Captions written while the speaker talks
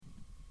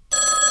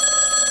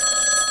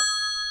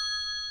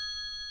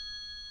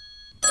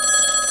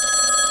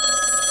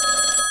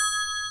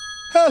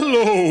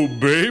Hello,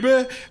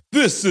 baby.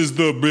 This is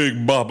the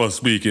Big Bopper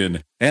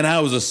speaking, and I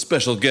was a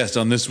special guest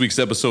on this week's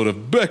episode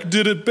of Beck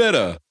Did It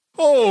Better.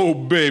 Oh,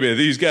 baby,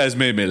 these guys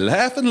made me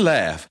laugh and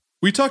laugh.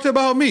 We talked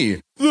about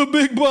me, the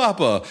Big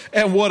Bopper,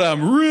 and what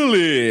I'm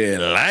really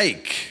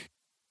like.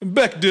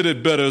 Beck Did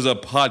It Better is a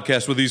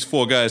podcast where these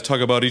four guys talk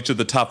about each of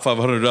the top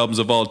 500 albums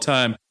of all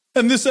time,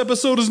 and this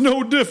episode is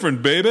no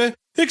different, baby.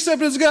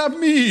 Except it's got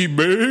me,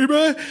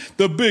 baby,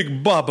 the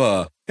Big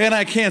Bopper. And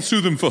I can't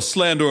sue them for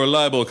slander or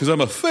libel because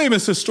I'm a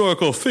famous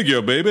historical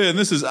figure, baby, and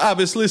this is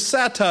obviously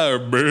satire,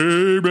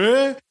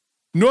 baby.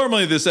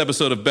 Normally this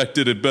episode of Beck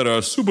Did It Better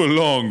are super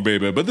long,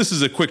 baby, but this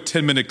is a quick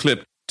 10-minute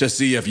clip to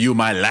see if you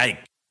might like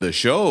the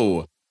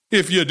show.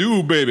 If you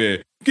do,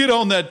 baby, get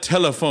on that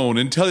telephone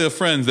and tell your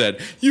friends that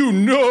you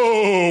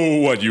know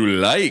what you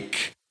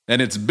like.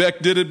 And it's Beck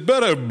Did It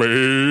Better,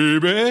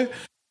 baby.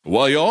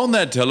 While you're on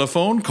that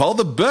telephone, call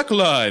the Beck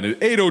line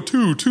at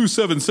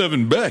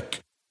 802-277-BECK.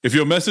 If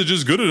your message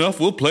is good enough,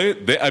 we'll play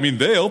it.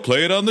 They'll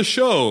play it on the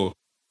show.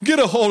 Get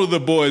a hold of the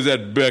boys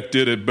at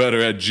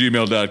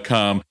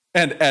beckdiditbetter@gmail.com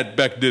and at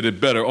Beck Did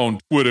It Better on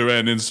Twitter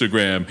and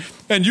Instagram.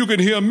 And you can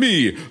hear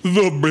me,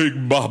 the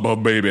Big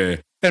Bopper, baby.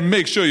 And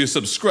make sure you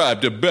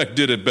subscribe to Beck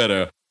Did It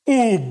Better.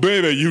 Ooh,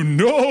 baby, you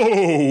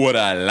know what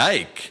I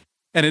like.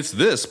 And it's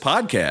this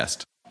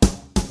podcast.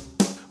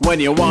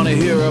 When you want to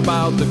hear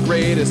about the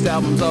greatest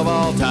albums of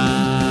all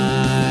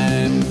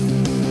time,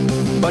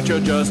 but you're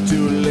just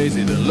too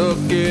lazy to look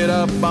it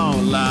up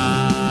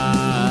online.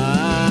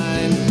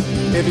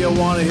 If you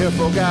want to hear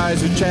four guys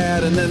who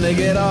chat and then they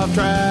get off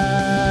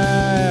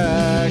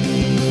track,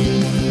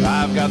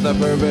 I've got the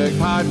perfect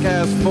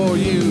podcast for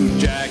you,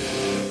 Jack.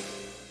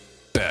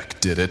 Beck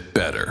Did It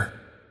Better.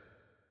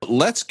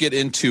 Let's get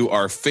into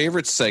our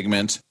favorite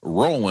segment,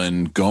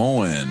 Rollin'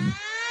 Goin'.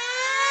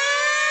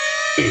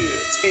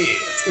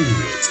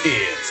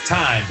 It's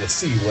time to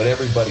see what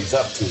everybody's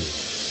up to.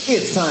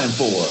 It's time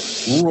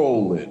for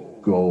Roll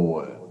It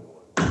Going.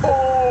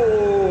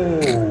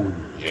 Oh,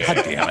 yeah.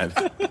 God damn it.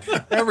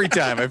 Every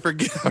time I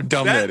forget how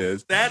dumb that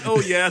is. That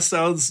oh yeah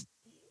sounds,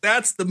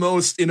 that's the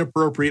most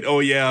inappropriate oh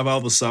yeah of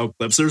all the sound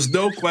clips. There's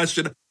no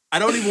question. I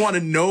don't even want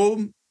to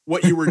know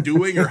what you were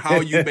doing or how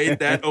you made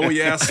that oh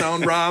yeah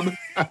sound, Rob.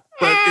 But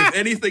if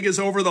anything is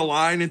over the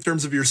line in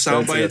terms of your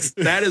sound bites,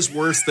 that is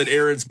worse than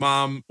Aaron's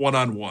mom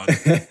one-on-one.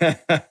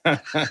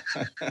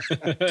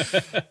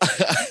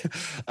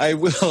 I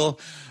will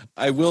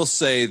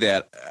say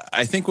that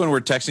I think when we're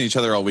texting each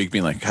other all week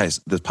being like,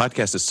 guys, this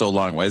podcast is so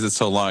long. Why is it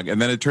so long?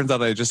 And then it turns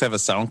out I just have a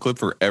sound clip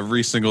for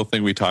every single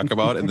thing we talk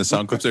about. And the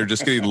sound clips are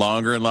just getting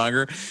longer and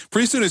longer.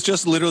 Pretty soon it's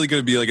just literally going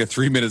to be like a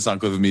 3-minute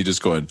sound clip of me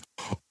just going,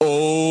 oh,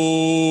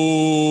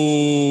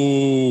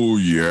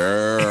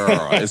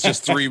 yeah. It's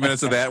just 3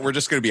 minutes of that. We're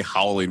just going to be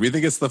howling. We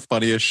think it's the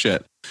funniest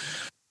shit.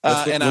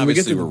 And when we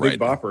get to the right. Big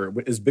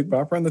Bopper, is Big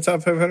Bopper on the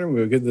top 500?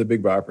 When we get to the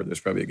Big Bopper, there's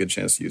probably a good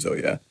chance to use oh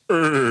yeah.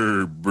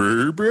 Hey,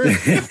 baby,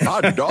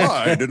 I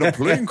died in a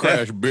plane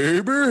crash,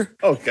 baby.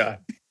 Oh, God.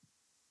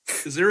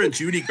 Is there a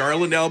Judy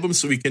Garland album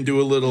so we can do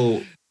a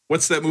little,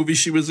 what's that movie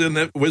she was in,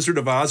 that Wizard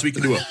of Oz? We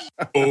can do a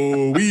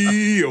oh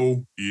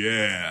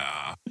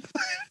yeah.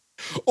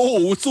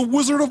 Oh, it's the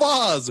Wizard of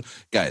Oz.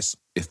 Guys,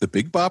 if the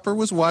Big Bopper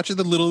was watching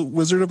the little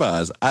Wizard of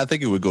Oz, I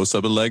think it would go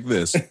something like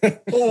this.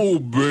 Oh,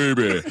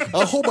 baby.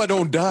 I hope I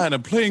don't die in a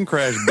plane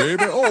crash,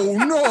 baby. Oh,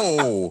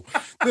 no.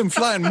 Them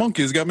flying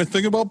monkeys got me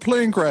thinking about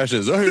plane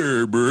crashes.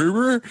 Hey,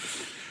 baby.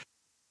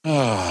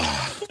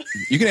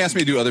 You can ask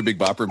me to do other Big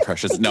Bopper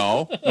impressions.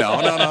 No.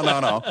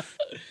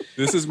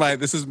 This is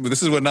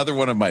another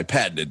one of my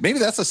patented. Maybe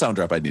that's a sound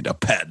drop I need, a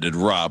patented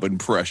Rob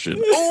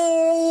impression.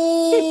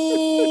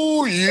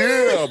 Oh,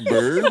 yeah,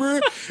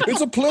 baby. It's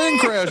a plane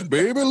crash,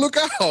 baby. Look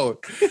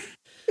out.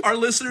 Our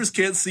listeners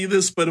can't see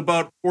this, but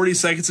about 40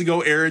 seconds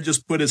ago, Aaron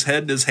just put his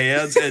head in his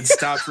hands and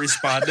stopped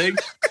responding.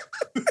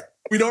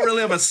 We don't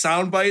really have a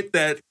soundbite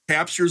that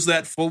captures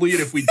that fully, and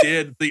if we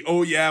did, the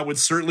oh yeah would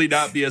certainly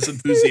not be as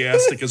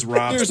enthusiastic as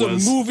Rob's There's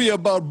was. a movie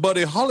about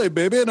Buddy Holly,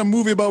 baby, and a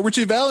movie about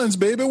Richie Valens,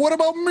 baby. What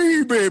about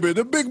me, baby?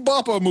 The Big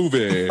Bopper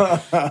movie.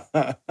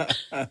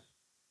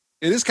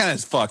 It is kind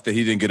of fucked that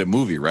he didn't get a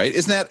movie, right?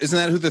 Isn't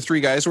that who the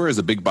three guys were? Is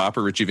the Big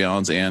Bopper, Richie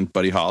Valens, and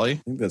Buddy Holly?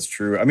 I think that's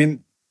true. I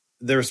mean,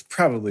 there's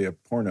probably a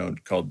porno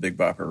called Big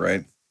Bopper,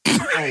 right?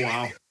 Oh,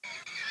 wow.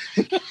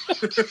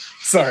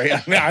 Sorry.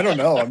 I mean, I don't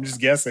know. I'm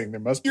just guessing. There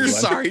must be You're one.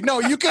 sorry.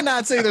 No, you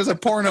cannot say there's a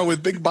porno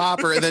with Big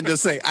Bopper and then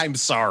just say, I'm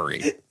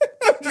sorry.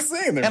 I'm just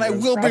saying. And I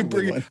will be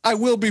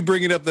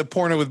bringing up the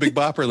porno with Big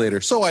Bopper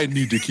later, so I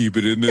need to keep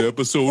it in the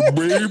episode,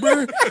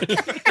 baby.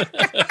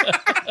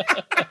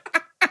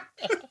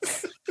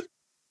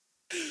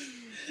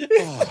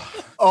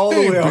 All the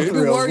way off baby,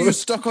 the rails. why are you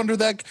stuck under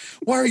that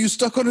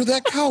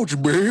couch,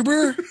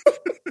 baby?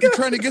 You're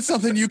trying to get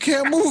something you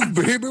can't move,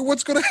 baby.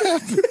 What's going to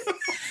happen?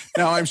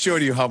 Now I'm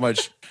showing you how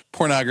much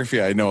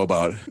pornography I know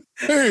about.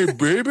 Hey,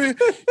 baby,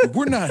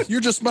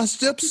 you're just my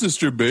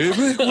stepsister,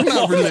 baby. We're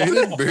not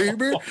related,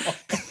 baby.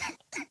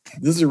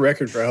 This is a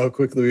record for how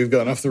quickly we've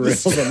gone off the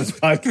rails on this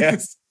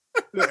podcast.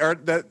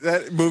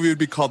 That movie would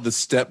be called The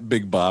Step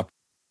Big Bop.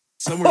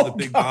 Somewhere the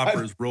Big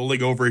Bopper is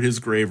rolling over at his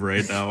grave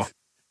right now.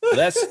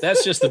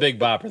 That's just the Big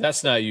Bopper.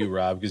 That's not you,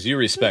 Rob, because you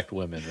respect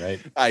women, right?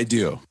 I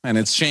do. And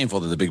it's shameful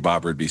that the Big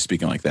Bopper would be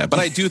speaking like that. But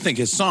I do think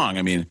his song,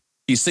 I mean,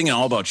 he's singing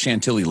all about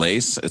Chantilly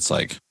lace. It's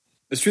like...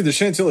 It's true. The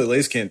Chantilly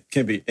lace can't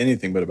be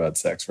anything but about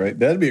sex, right?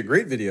 That'd be a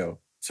great video.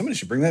 Somebody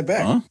should bring that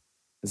back. Huh?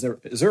 Is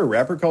there a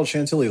rapper called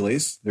Chantilly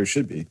Lace? There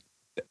should be.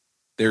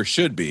 There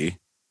should be.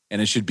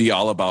 And it should be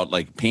all about,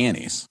 like,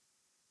 panties.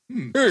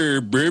 Hey,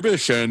 baby,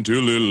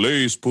 Chantilly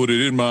lace, put it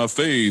in my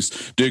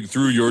face. Dig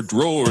through your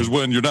drawers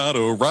when you're not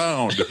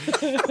around.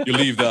 You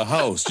leave the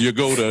house, you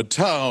go to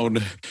town.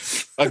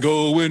 I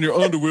go in your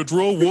underwear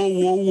drawer, whoa,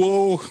 whoa,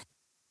 whoa.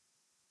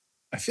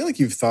 I feel like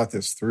you've thought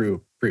this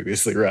through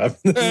previously, Rob.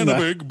 And a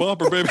Big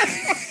Bopper, baby.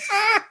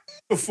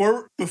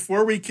 Before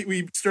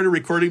we started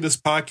recording this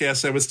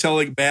podcast, I was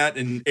telling Matt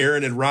and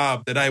Aaron and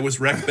Rob that I was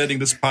recommending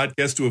this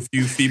podcast to a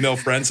few female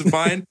friends of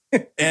mine.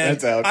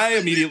 And I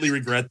immediately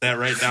regret that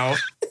right now.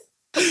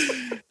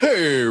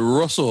 Hey,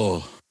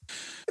 Russell.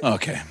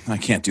 Okay, I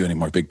can't do any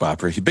more Big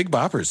Bopper. Big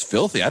Bopper is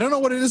filthy. I don't know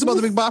what it is about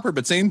the Big Bopper,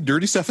 but saying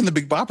dirty stuff in the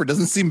Big Bopper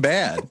doesn't seem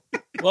bad.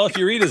 Well, if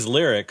you read his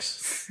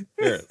lyrics,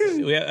 I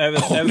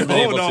haven't been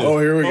able to. Oh,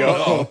 here we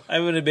go. I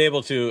haven't been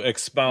able to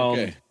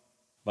expound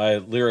my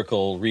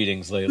lyrical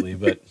readings lately,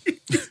 but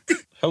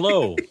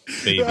hello,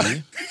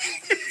 baby.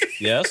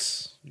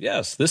 Yes,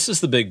 this is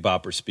the Big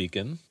Bopper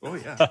speaking. Oh,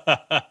 yeah.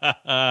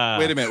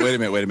 Wait a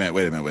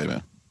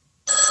minute.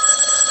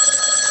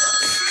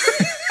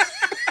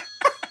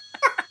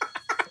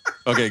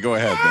 Okay, go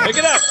ahead, man. Pick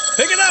it up.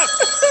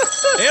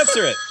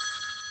 Answer it.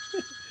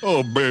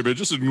 Oh, baby,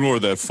 just ignore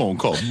that phone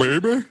call,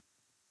 baby.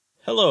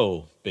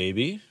 Hello,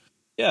 baby.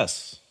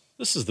 Yes,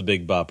 this is the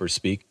Big Bopper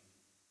speak.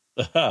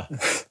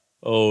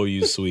 Oh,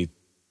 you sweet.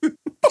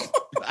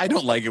 I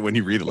don't like it when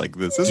you read it like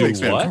this. This Do makes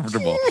me what?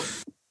 uncomfortable.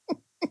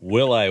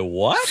 Will I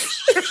what?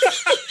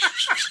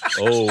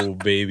 Oh,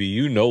 baby,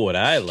 you know what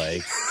I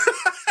like.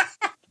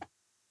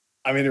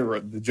 I mean,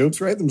 the jokes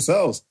write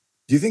themselves.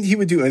 Do you think he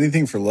would do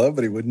anything for love,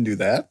 but he wouldn't do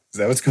that? Is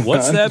that what's going on?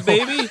 What's that,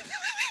 baby?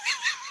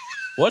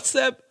 What's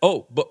that?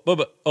 Oh,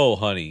 but oh,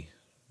 honey.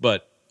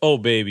 But, oh,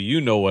 baby, you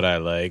know what I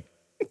like.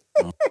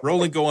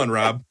 Rolling, go on,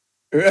 Rob.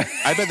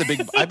 I bet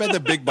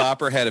the Big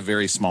Bopper had a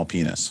very small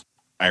penis,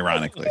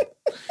 ironically.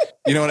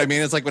 You know what I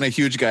mean? It's like when a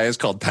huge guy is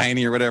called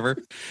tiny or whatever.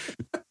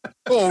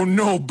 Oh,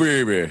 no,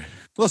 baby.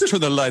 Let's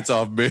turn the lights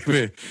off,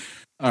 baby.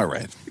 All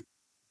right.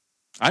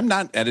 I'm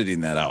not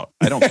editing that out.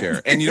 I don't care.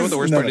 And you know what the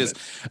worst part is?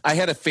 I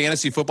had a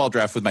fantasy football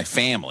draft with my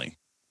family.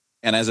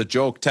 And as a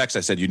joke text, I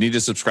said, you need to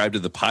subscribe to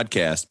the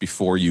podcast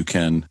before you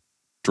can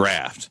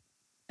draft.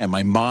 And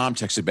my mom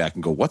texted back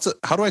and go,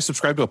 how do I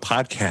subscribe to a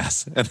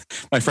podcast? And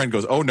my friend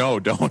goes, oh, no,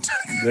 don't.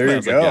 There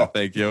you go. Like, yeah,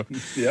 thank you.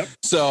 Yep.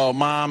 So,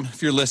 Mom,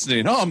 if you're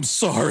listening, I'm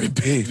sorry,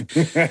 babe.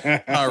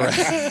 All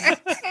right.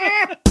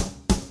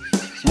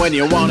 When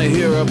you want to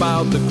hear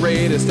about the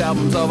greatest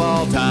albums of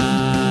all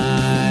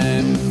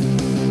time,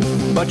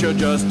 but you're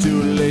just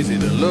too lazy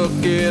to look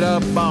it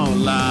up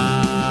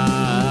online.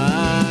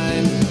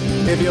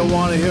 If you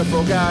want to hear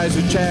four guys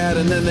who chat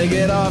and then they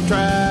get off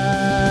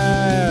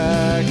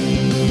track,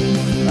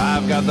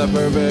 I've got the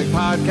perfect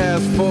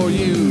podcast for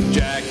you,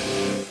 Jack.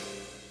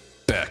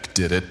 Beck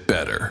did it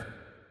better.